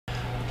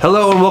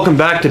Hello and welcome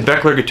back to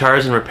Beckler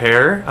Guitars and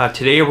Repair.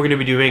 Today we're going to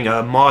be doing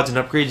a mods and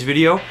upgrades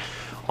video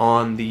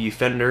on the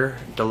Fender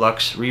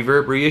Deluxe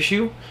Reverb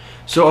reissue.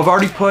 So I've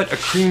already put a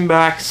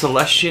creamback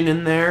Celestian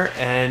in there,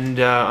 and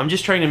I'm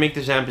just trying to make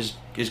this amp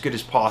as good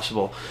as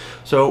possible.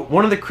 So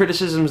one of the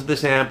criticisms of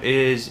this amp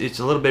is it's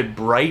a little bit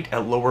bright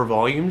at lower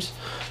volumes.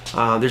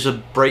 There's a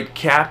bright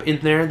cap in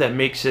there that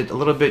makes it a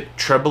little bit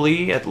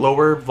trebly at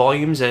lower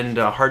volumes and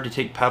hard to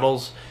take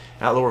pedals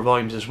at lower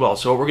volumes as well.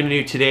 So what we're going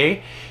to do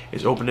today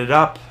is open it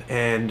up,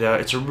 and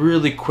it's a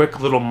really quick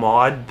little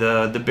mod.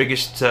 The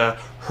biggest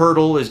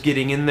hurdle is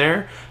getting in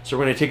there. So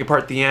we're going to take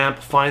apart the amp,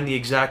 find the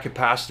exact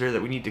capacitor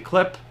that we need to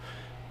clip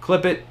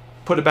it,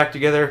 put it back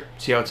together,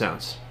 see how it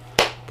sounds.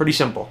 Pretty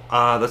simple.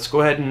 Let's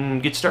go ahead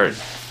and get started.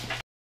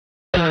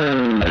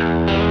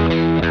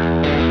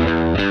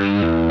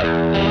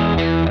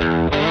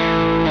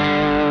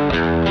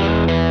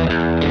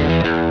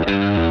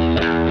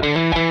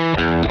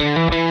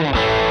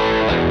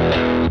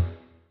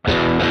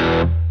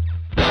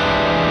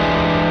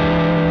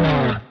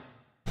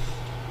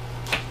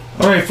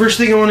 Alright, first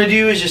thing I want to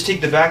do is just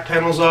take the back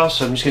panels off,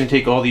 so I'm just going to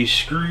take all these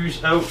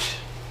screws out.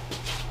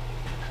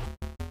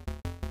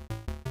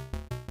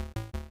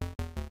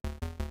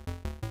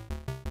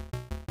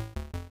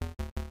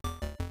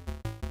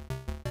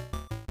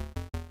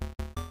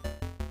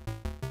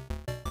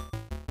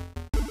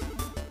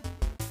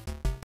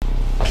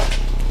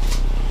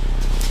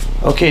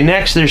 Okay,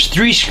 next there's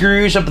 3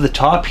 screws up at the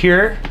top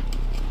here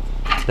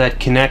that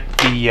connect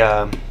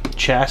the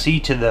chassis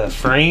to the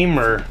frame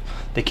or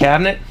the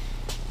cabinet.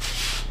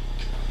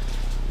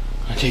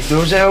 Take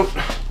those out.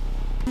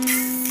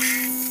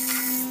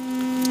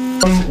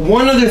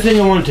 One other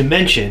thing I wanted to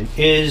mention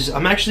is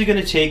I'm actually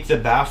going to take the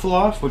baffle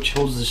off, which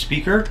holds the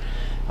speaker,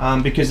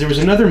 because there was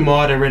another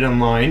mod I read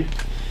online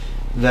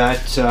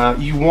that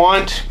you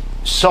want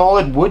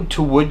solid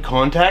wood-to-wood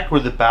contact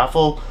where the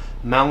baffle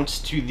mounts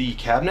to the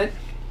cabinet.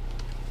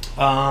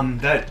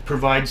 That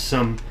provides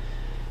some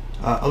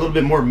a little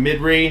bit more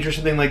mid-range or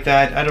something like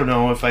that. I don't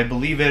know if I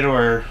believe it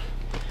or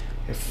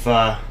if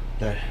that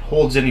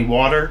holds any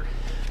water.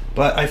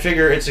 But I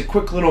figure it's a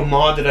quick little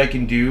mod that I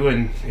can do,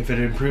 and if it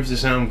improves the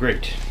sound,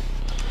 great.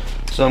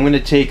 So I'm going to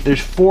take, there's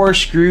 4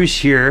 screws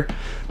here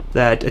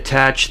that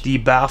attach the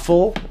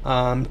baffle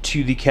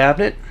to the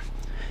cabinet,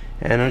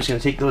 and I'm just going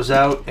to take those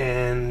out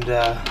and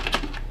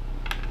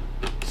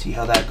see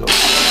how that goes.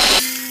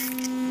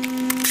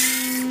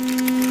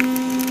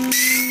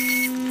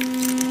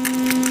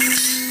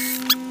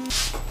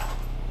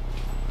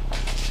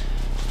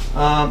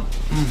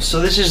 So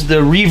this is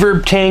the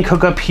reverb tank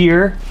hookup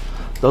here.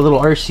 The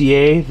little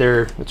RCA,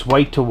 it's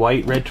white to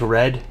white, red to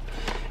red.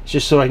 It's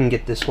just so I can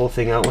get this whole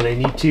thing out when I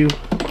need to.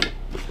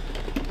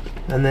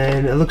 And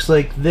then it looks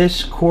like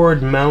this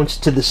cord mounts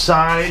to the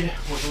side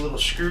with a little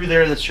screw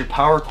there. That's your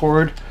power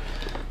cord.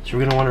 So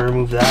we're going to want to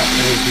remove that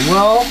as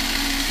well.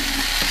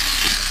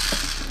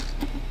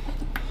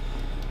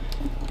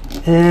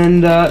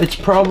 And it's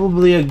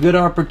probably a good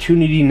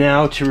opportunity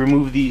now to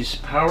remove these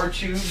power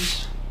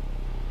tubes.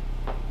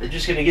 They're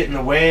just going to get in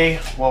the way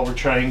while we're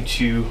trying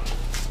to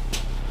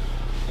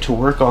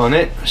work on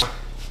it,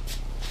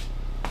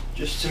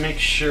 just to make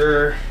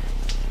sure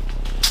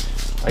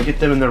I get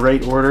them in the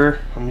right order.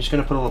 I'm just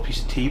going to put a little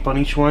piece of tape on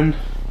each one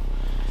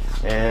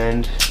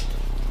and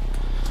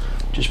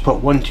just put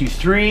 1, 2,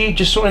 3,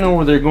 just so I know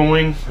where they're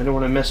going. I don't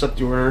want to mess up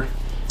the order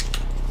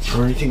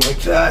or anything like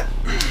that.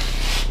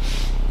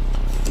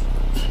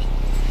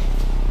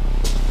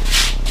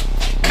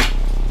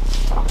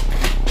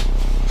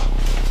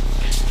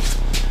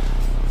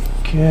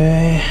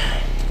 Okay.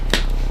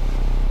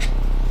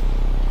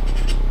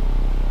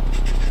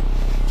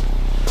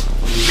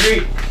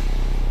 Great.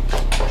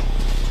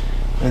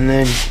 And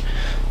then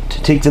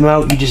to take them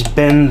out, you just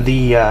bend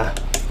the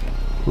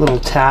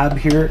little tab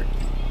here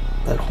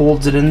that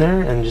holds it in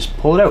there and just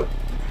pull it out.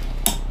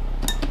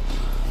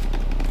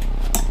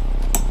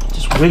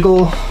 Just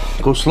wiggle,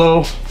 go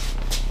slow.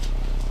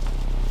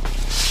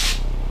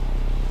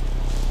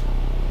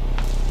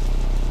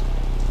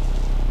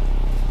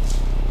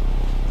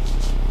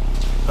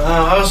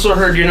 I also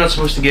heard you're not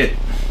supposed to get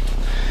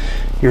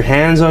your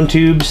hands on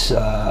tubes.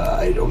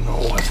 I don't know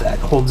if that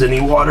holds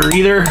any water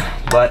either,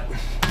 but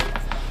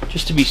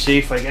just to be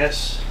safe, I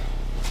guess.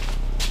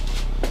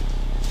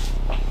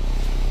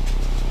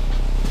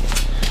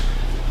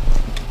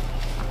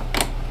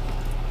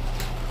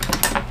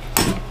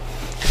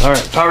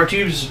 Alright, power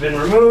tubes have been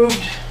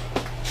removed.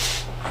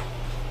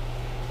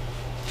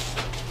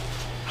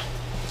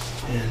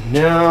 And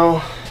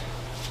now,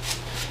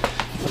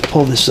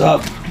 pull this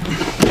up.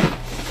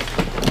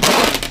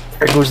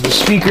 There goes the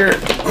speaker.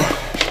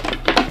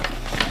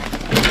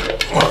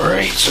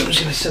 Alright, so I'm just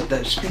going to set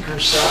that speaker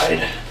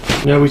aside.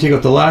 Now we take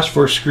out the last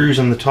 4 screws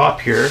on the top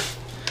here,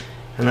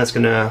 and that's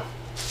going to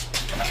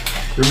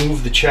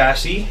remove the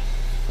chassis,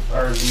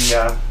 or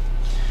the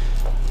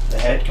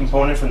head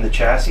component from the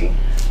chassis.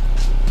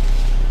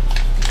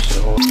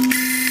 So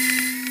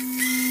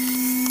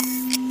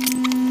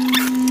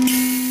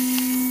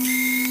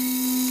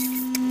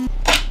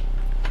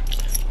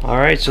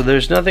Alright, so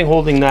there's nothing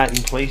holding that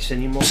in place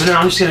anymore. So now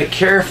I'm just going to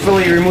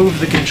carefully remove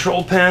the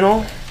control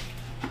panel.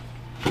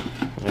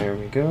 There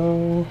we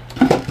go.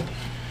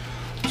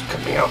 It's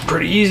coming out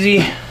pretty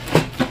easy.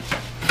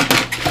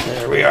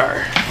 There we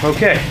are.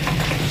 Okay.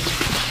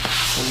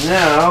 And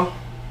now,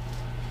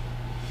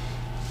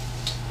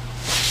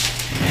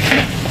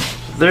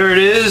 there it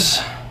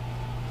is.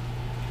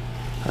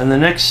 And the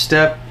next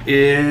step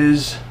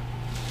is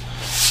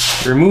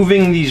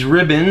removing these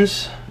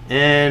ribbons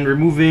and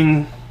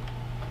removing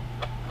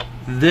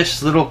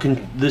this little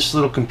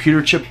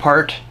computer chip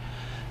part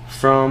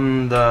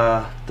from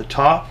the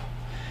top,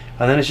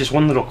 and then it's just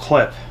one little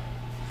clip.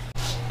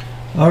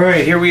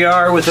 Alright, here we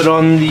are with it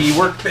on the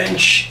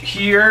workbench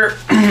here.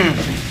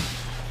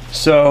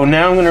 So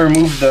now I'm going to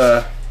remove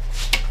the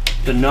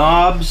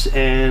knobs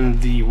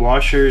and the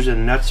washers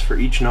and nuts for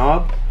each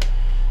knob.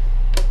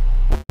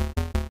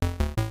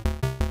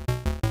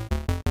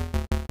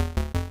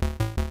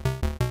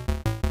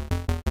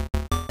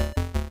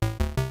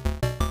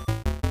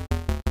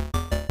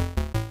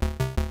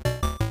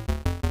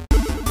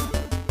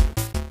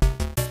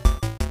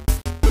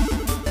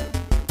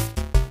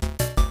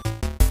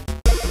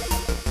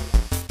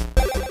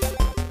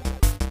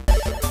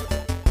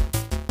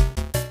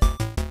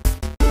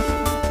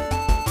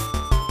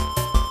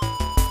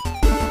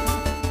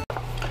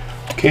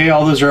 Okay,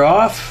 all those are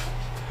off.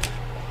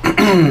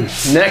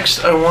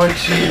 Next, I want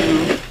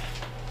to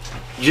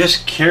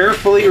just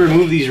carefully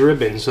remove these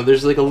ribbons. So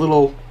there's like a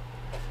little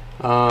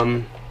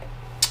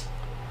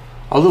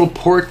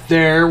port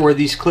there where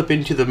these clip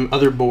into the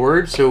other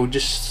board. So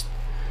just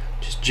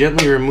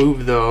gently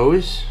remove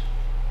those.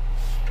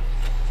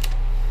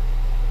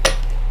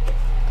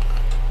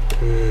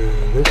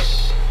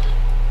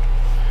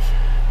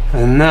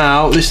 And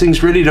now this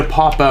thing's ready to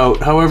pop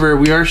out. However,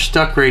 we are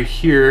stuck right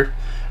here.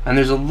 And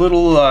there's a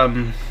little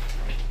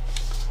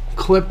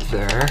clip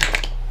there,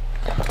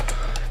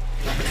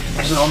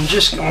 so I'm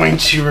just going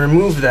to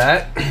remove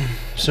that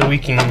so we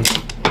can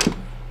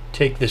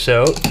take this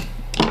out.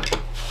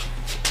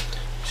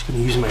 Just going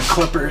to use my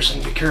clippers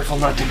and be careful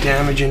not to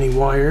damage any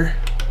wire.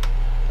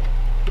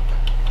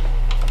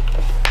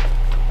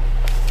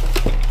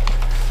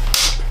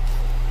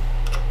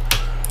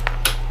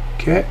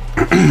 Okay,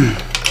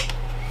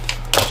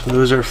 so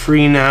those are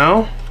free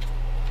now.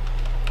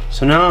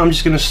 So now I'm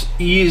just going to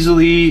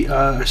easily,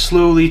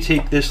 slowly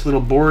take this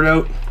little board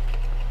out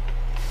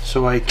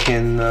so I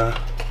can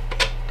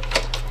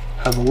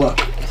have a look.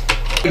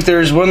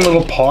 There's one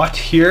little pot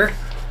here.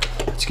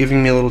 It's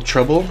giving me a little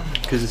trouble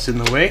because it's in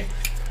the way.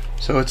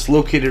 So it's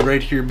located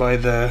right here by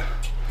the,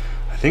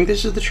 I think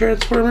this is the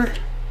transformer.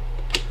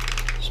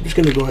 So I'm just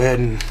going to go ahead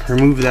and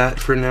remove that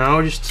for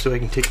now, just so I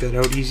can take that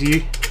out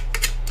easier.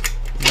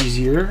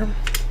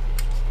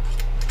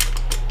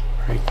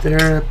 Right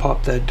there,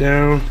 pop that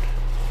down.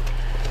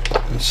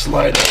 And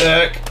slide it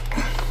back.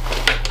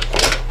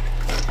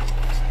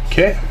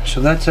 Okay,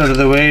 so that's out of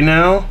the way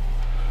now.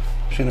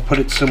 I'm just going to put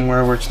it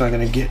somewhere where it's not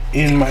going to get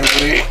in my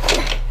way.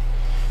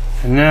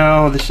 And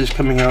now this is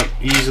coming out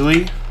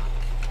easily.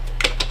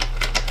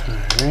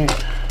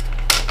 Alright.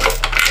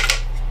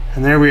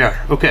 And there we are.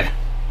 Okay.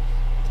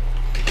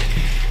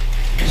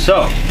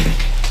 So,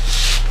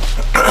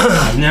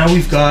 now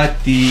we've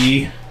got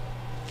the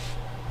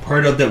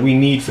part out that we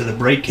need for the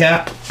brake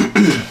cap.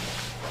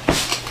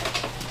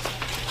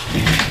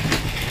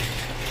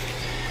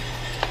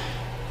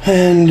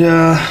 And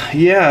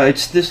yeah,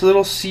 it's this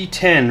little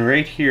C10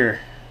 right here,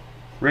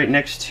 right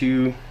next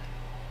to,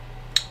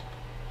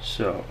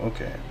 so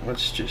okay,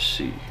 let's just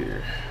see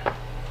here.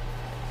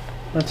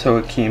 That's how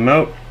it came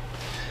out.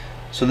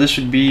 So this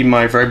would be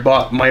my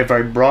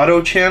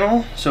vibrato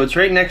channel. So it's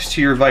right next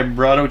to your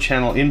vibrato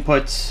channel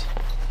inputs,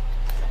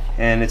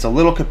 and it's a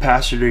little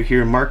capacitor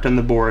here marked on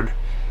the board,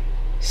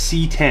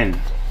 C10.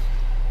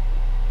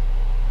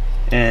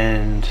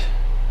 And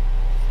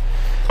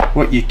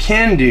what you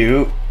can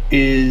do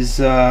is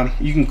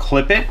you can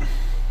clip it,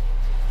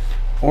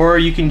 or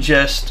you can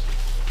just,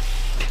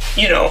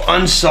 you know,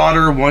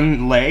 unsolder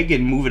one leg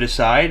and move it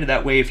aside.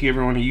 That way, if you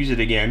ever want to use it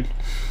again,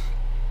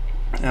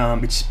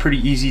 it's pretty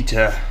easy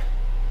to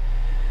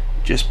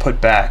just put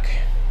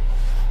back.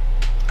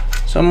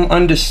 So I'm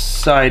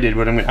undecided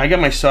what I got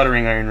my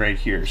soldering iron right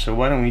here, so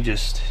why don't we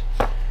just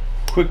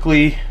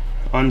quickly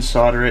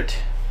unsolder it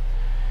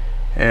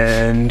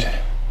and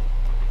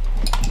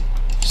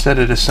set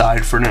it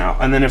aside for now.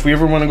 And then if we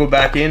ever want to go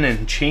back in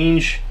and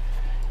change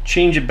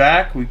it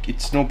back,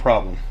 it's no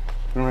problem.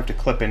 We don't have to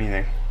clip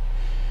anything.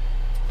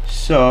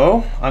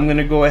 So I'm going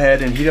to go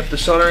ahead and heat up the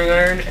soldering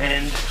iron,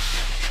 and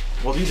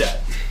we'll do that.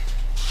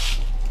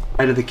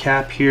 Out of the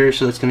cap here,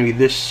 so that's going to be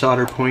this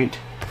solder point,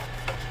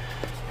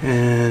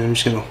 and I'm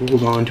just going to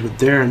hold on to it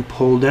there and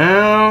pull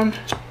down,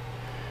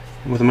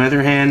 and with my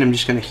other hand I'm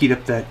just going to heat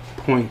up that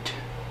point.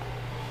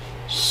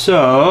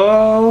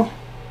 So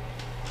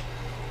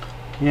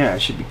yeah,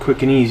 it should be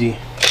quick and easy.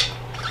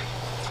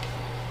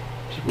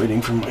 Just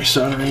waiting for my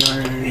soldering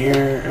iron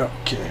here.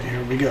 Okay,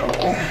 here we go.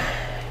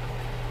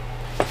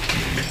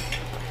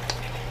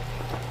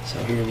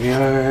 So here we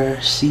are,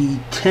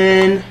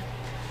 C10.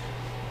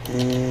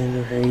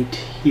 and right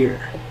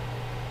here.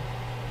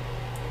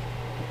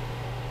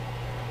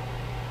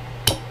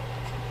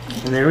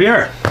 And there we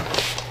are.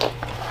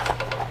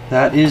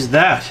 That is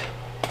that.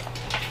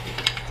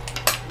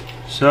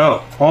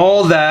 So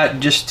all that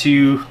just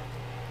to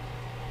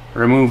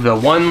remove the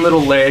one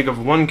little leg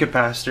of one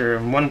capacitor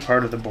and one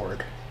part of the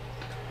board.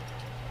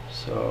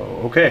 So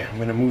okay, I'm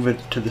gonna move it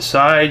to the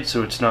side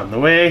so it's not in the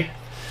way.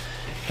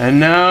 And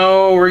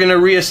now we're gonna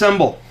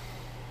reassemble.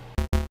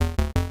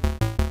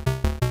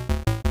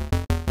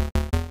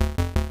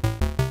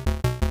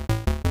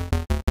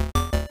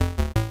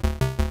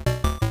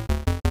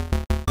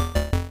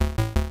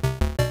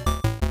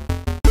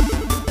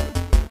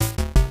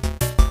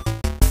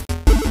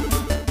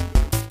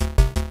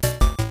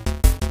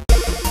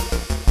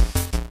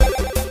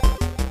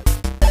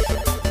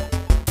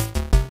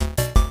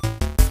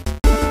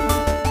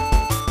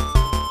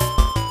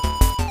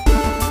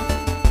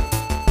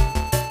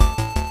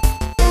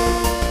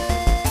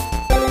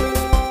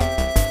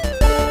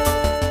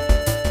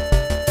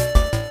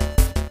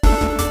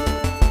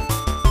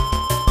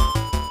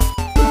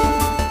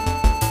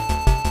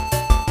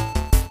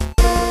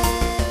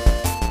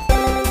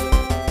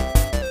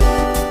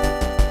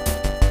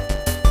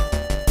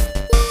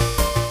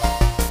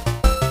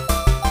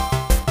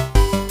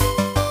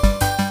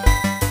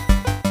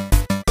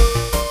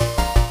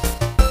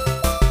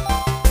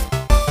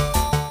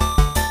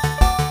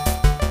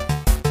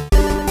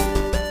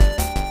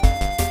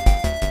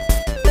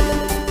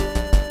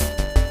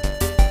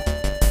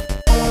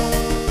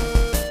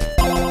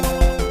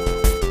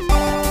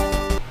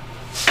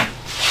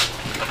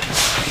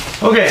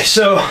 Okay,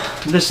 so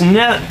this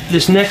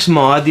next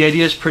mod, the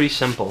idea is pretty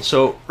simple.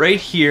 So right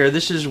here,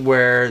 this is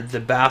where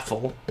the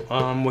baffle,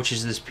 which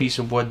is this piece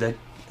of wood that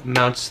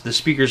mounts the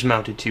speakers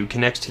mounted to,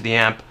 connects to the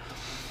amp,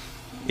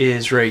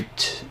 is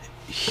right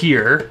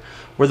here.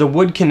 Where the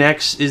wood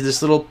connects is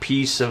this little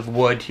piece of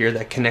wood here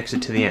that connects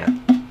it to the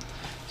amp.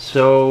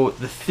 So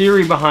the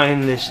theory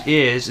behind this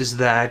is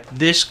that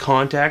this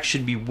contact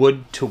should be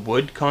wood to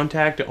wood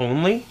contact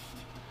only.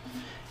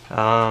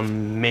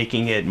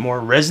 Making it more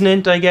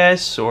resonant, I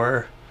guess,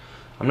 or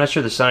I'm not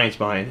sure the science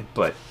behind it,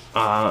 but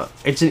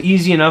it's an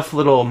easy enough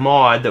little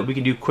mod that we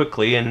can do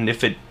quickly, and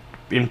if it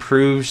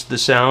improves the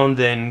sound,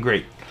 then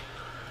great.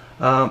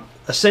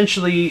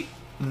 Essentially,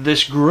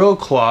 this grill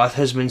cloth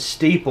has been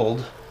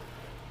stapled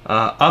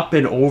up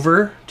and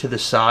over to the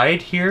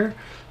side here,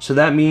 so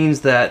that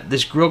means that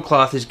this grill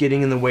cloth is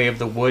getting in the way of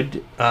the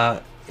wood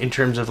in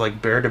terms of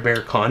like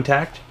bare-to-bare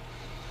contact.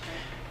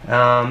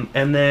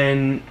 And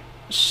then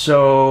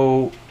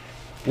so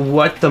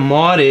what the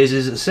mod is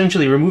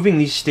essentially removing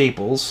these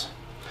staples.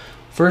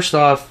 First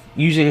off,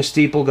 using a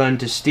staple gun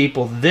to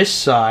staple this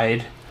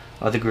side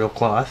of the grill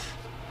cloth,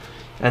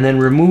 and then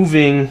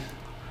removing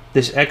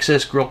this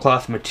excess grill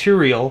cloth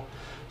material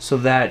so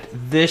that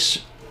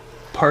this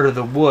part of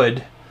the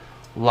wood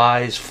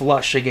lies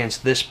flush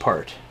against this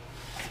part.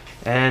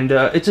 And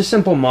it's a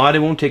simple mod, it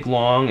won't take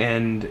long,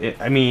 and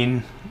I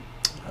mean,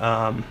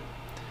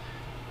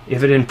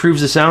 if it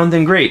improves the sound,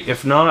 then great.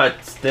 If not,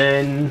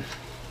 then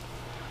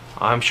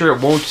I'm sure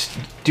it won't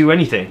do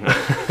anything.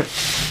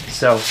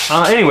 So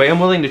anyway, I'm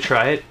willing to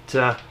try it.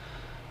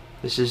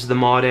 This is the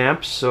mod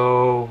amp,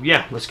 so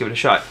yeah, let's give it a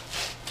shot.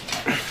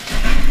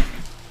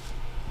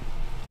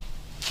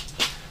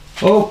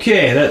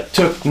 Okay, that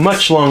took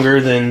much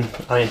longer than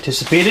I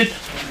anticipated,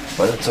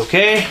 but that's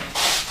okay.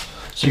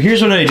 So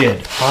here's what I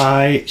did.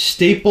 I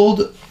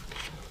stapled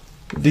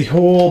the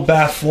whole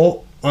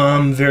baffle,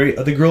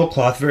 the grill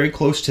cloth very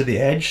close to the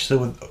edge,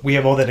 so we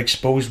have all that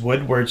exposed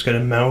wood where it's going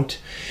to mount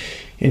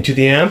into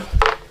the amp.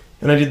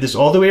 And I did this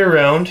all the way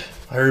around.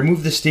 I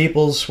removed the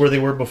staples where they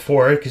were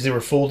before because they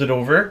were folded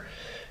over.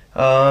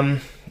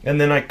 And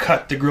then I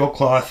cut the grill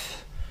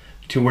cloth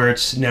to where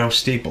it's now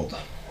stapled.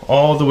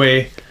 All the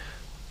way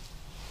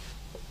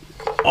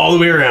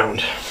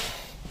around.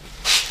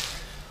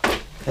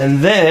 And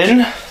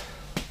then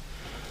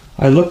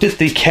I looked at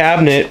the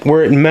cabinet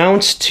where it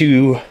mounts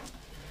to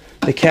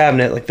the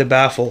cabinet, like the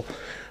baffle.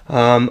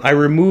 I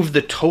removed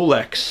the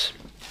Tolex.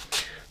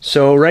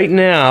 So right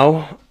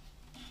now,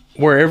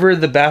 wherever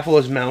the baffle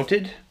is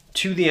mounted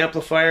to the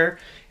amplifier,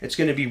 it's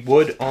going to be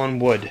wood on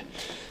wood.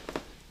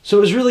 So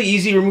it was really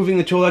easy removing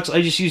the Tolex.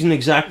 I just used an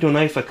X-Acto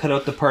knife. I cut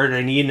out the part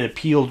I need and it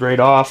peeled right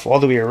off all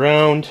the way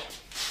around.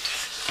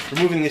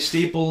 Removing the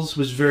staples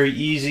was very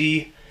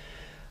easy.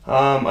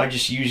 I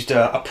just used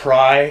a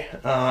pry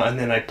and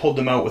then I pulled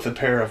them out with a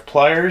pair of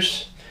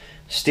pliers,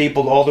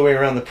 stapled all the way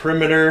around the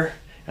perimeter,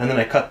 and then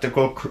I cut the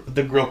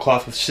grill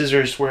cloth with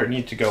scissors where it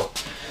needed to go.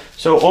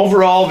 So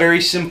overall,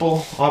 very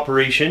simple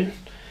operation.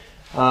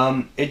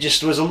 It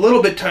just was a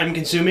little bit time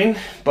consuming,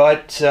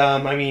 but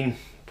I mean,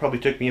 probably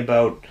took me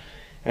about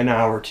an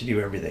hour to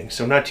do everything,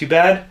 so not too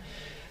bad.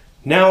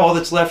 Now all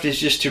that's left is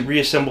just to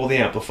reassemble the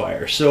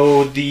amplifier.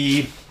 So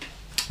the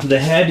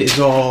head is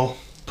all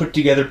put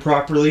together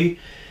properly,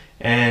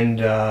 and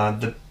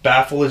the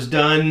baffle is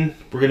done.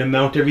 We're going to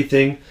mount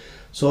everything.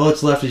 So all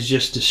that's left is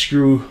just to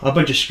screw a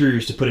bunch of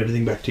screws to put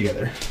everything back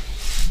together.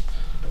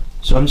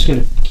 So I'm just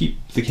going to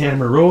keep the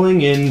camera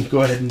rolling and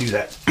go ahead and do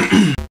that.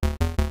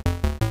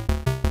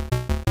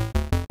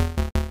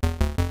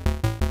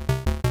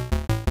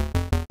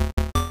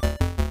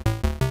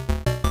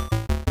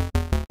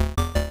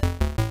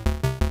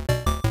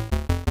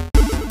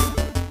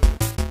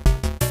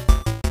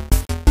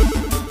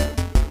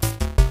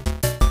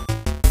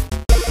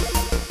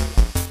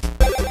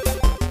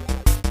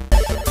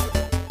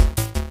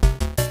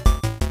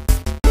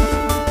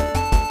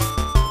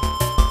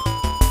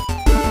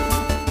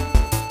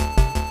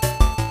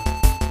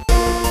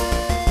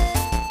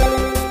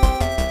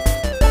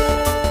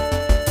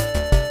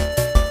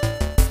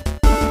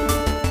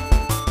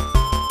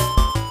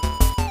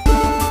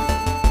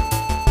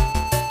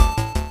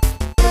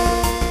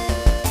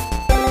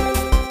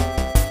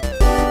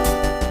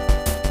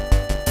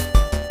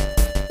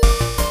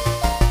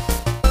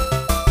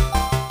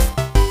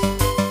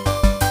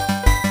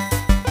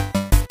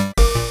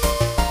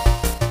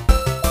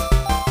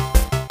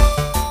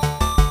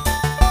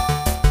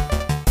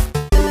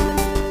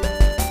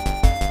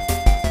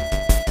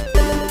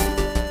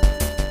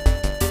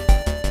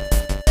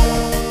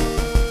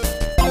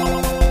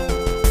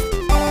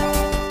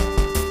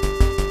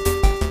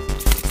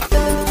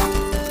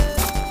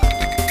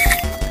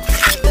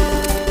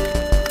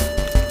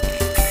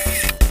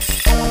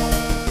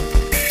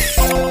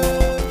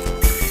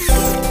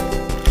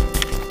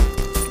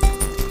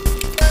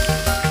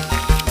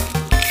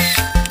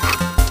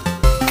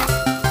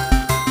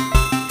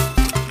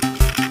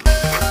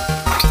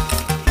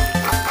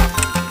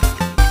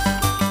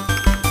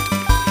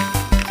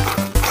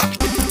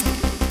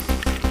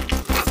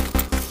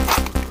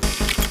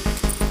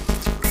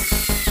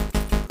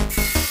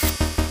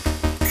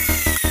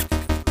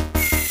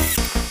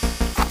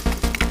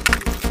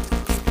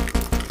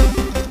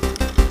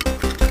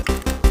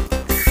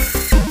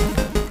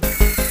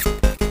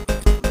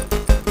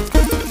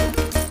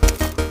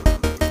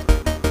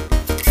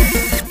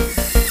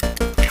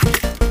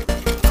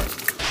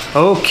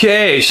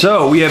 Okay,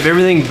 so we have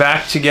everything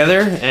back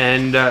together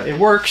and it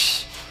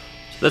works.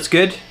 So that's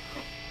good.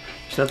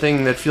 There's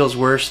nothing that feels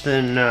worse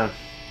than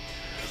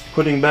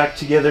putting back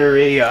together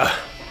a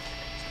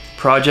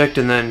project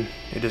and then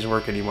it doesn't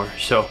work anymore.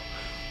 So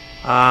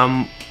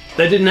that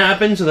didn't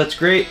happen, so that's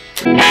great.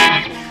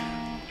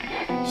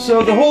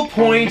 So the whole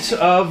point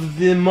of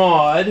the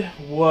mod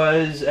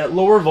was at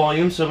lower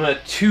volumes, so I'm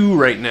at 2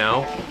 right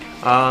now.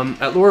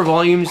 At lower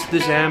volumes,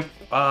 this amp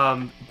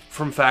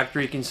from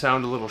factory can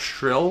sound a little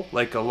shrill,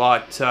 like a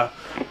lot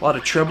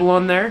of treble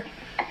on there.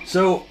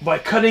 So by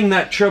cutting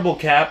that treble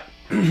cap,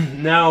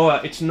 now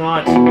it's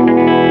not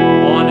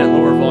on at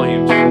lower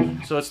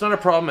volumes. So it's not a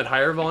problem at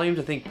higher volumes,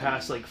 I think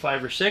past like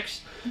 5 or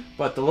 6.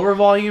 But the lower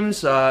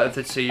volumes, if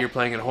let's say you're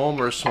playing at home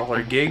or a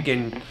smaller gig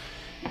and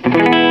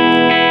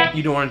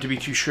you don't want it to be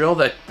too shrill,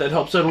 that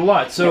helps out a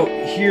lot. So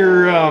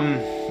here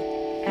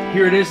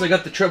it is. I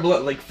got the treble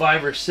at like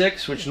 5 or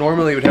 6, which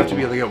normally would have to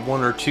be like at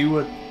 1 or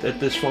 2 at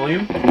this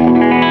volume.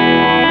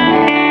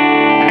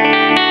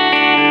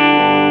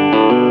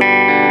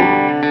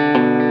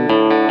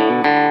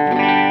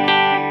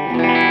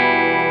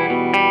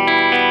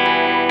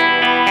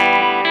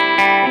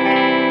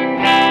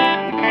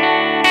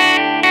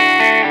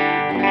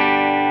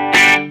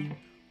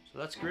 So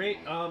that's great.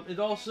 It's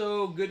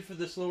also good for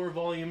this lower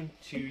volume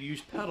to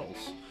use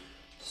pedals.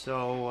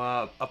 So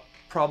a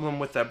problem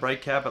with that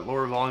bright cap at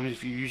lower volumes,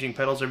 if you're using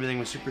pedals, everything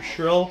was super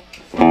shrill.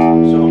 So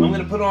I'm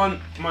going to put on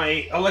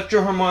my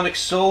electro-harmonic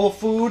soul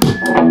food.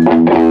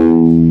 Let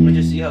me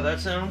just see how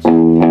that sounds.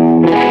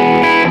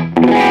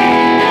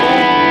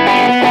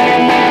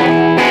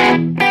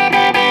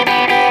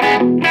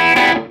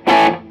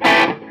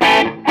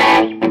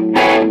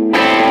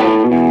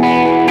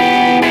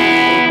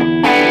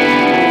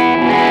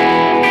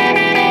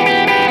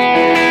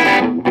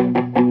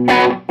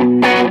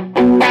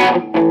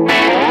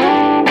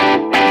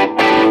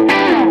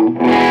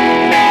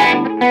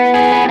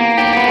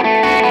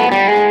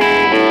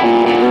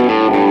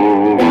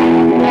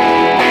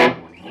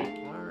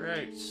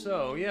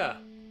 So yeah,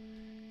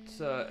 it's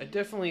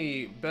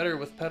definitely better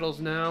with pedals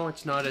now.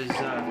 It's not as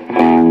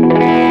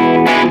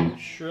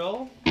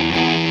shrill.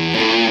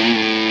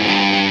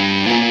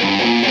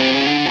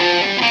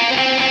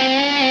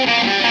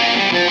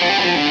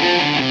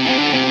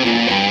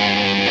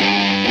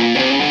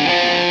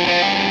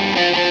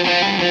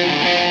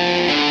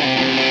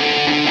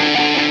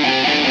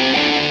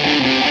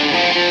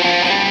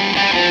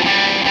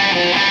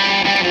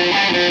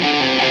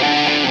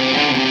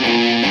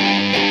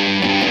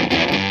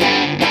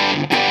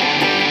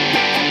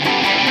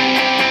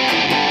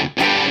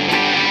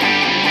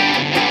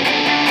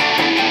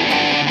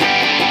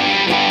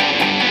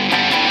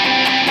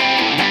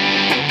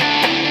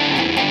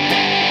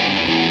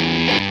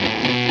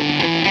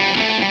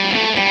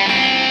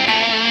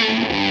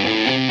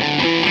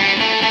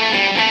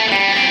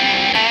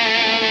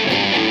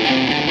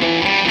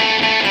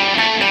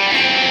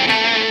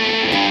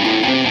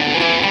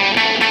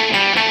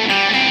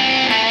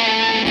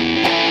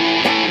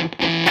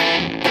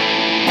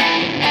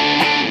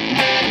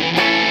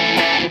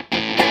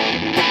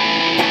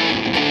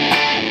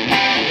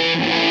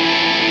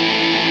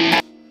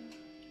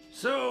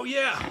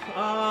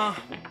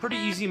 Pretty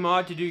easy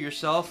mod to do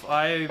yourself.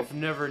 I've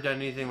never done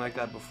anything like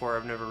that before.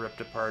 I've never ripped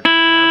apart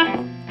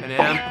an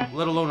amp,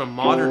 let alone a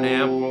modern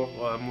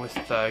amp with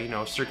you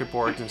know, circuit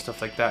boards and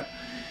stuff like that.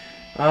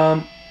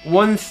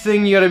 One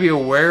thing you got to be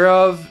aware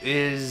of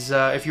is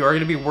if you are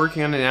going to be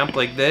working on an amp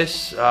like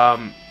this,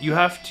 you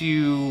have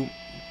to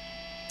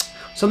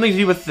something to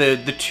do with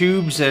the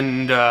tubes,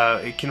 and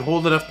it can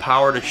hold enough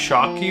power to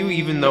shock you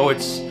even though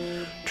it's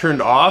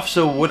turned off.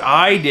 So what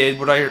I did,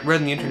 what I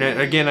read on the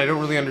internet, again, I don't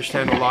really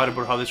understand a lot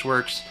about how this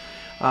works,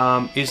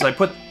 is I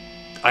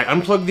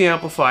unplugged the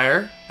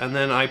amplifier and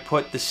then I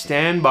put the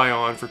standby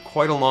on for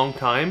quite a long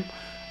time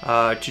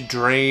to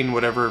drain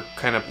whatever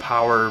kind of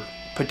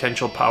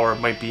potential power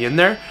might be in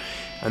there,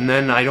 and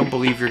then I don't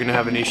believe you're gonna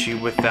have an issue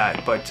with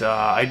that. But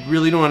I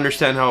really don't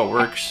understand how it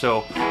works,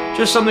 so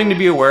just something to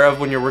be aware of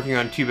when you're working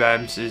on tube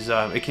amps is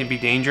it can be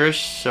dangerous.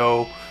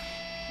 So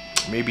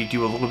maybe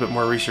do a little bit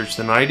more research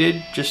than I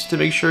did, just to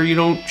make sure you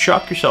don't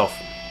shock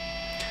yourself.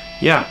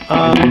 Yeah.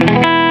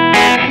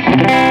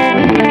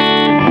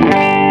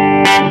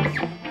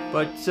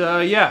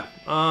 Yeah,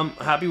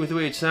 happy with the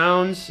way it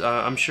sounds.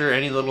 I'm sure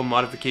any little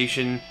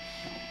modification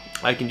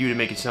I can do to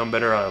make it sound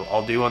better,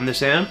 I'll do on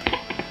this amp.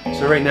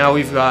 So right now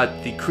we've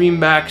got the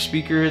creamback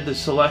speaker, the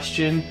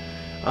Celestion.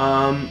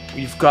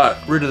 We've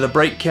got rid of the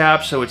bright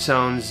cap, so it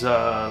sounds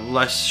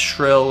less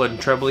shrill and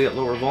trebly at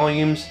lower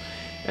volumes.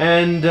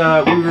 And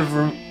we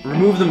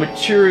removed the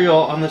material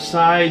on the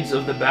sides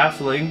of the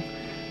baffling,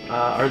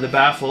 or the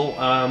baffle,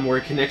 where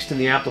it connects to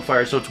the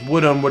amplifier. So it's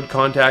wood on wood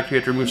contact. We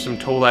have to remove some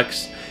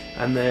Tolex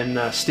and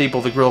then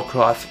staple the grill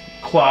cloth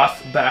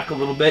back a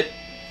little bit.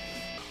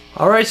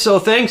 Alright, so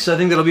thanks. I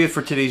think that'll be it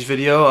for today's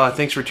video.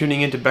 Thanks for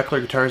tuning in to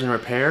Beckler Guitars and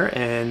Repair,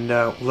 and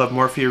we'll have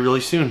more for you really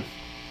soon.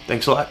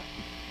 Thanks a lot.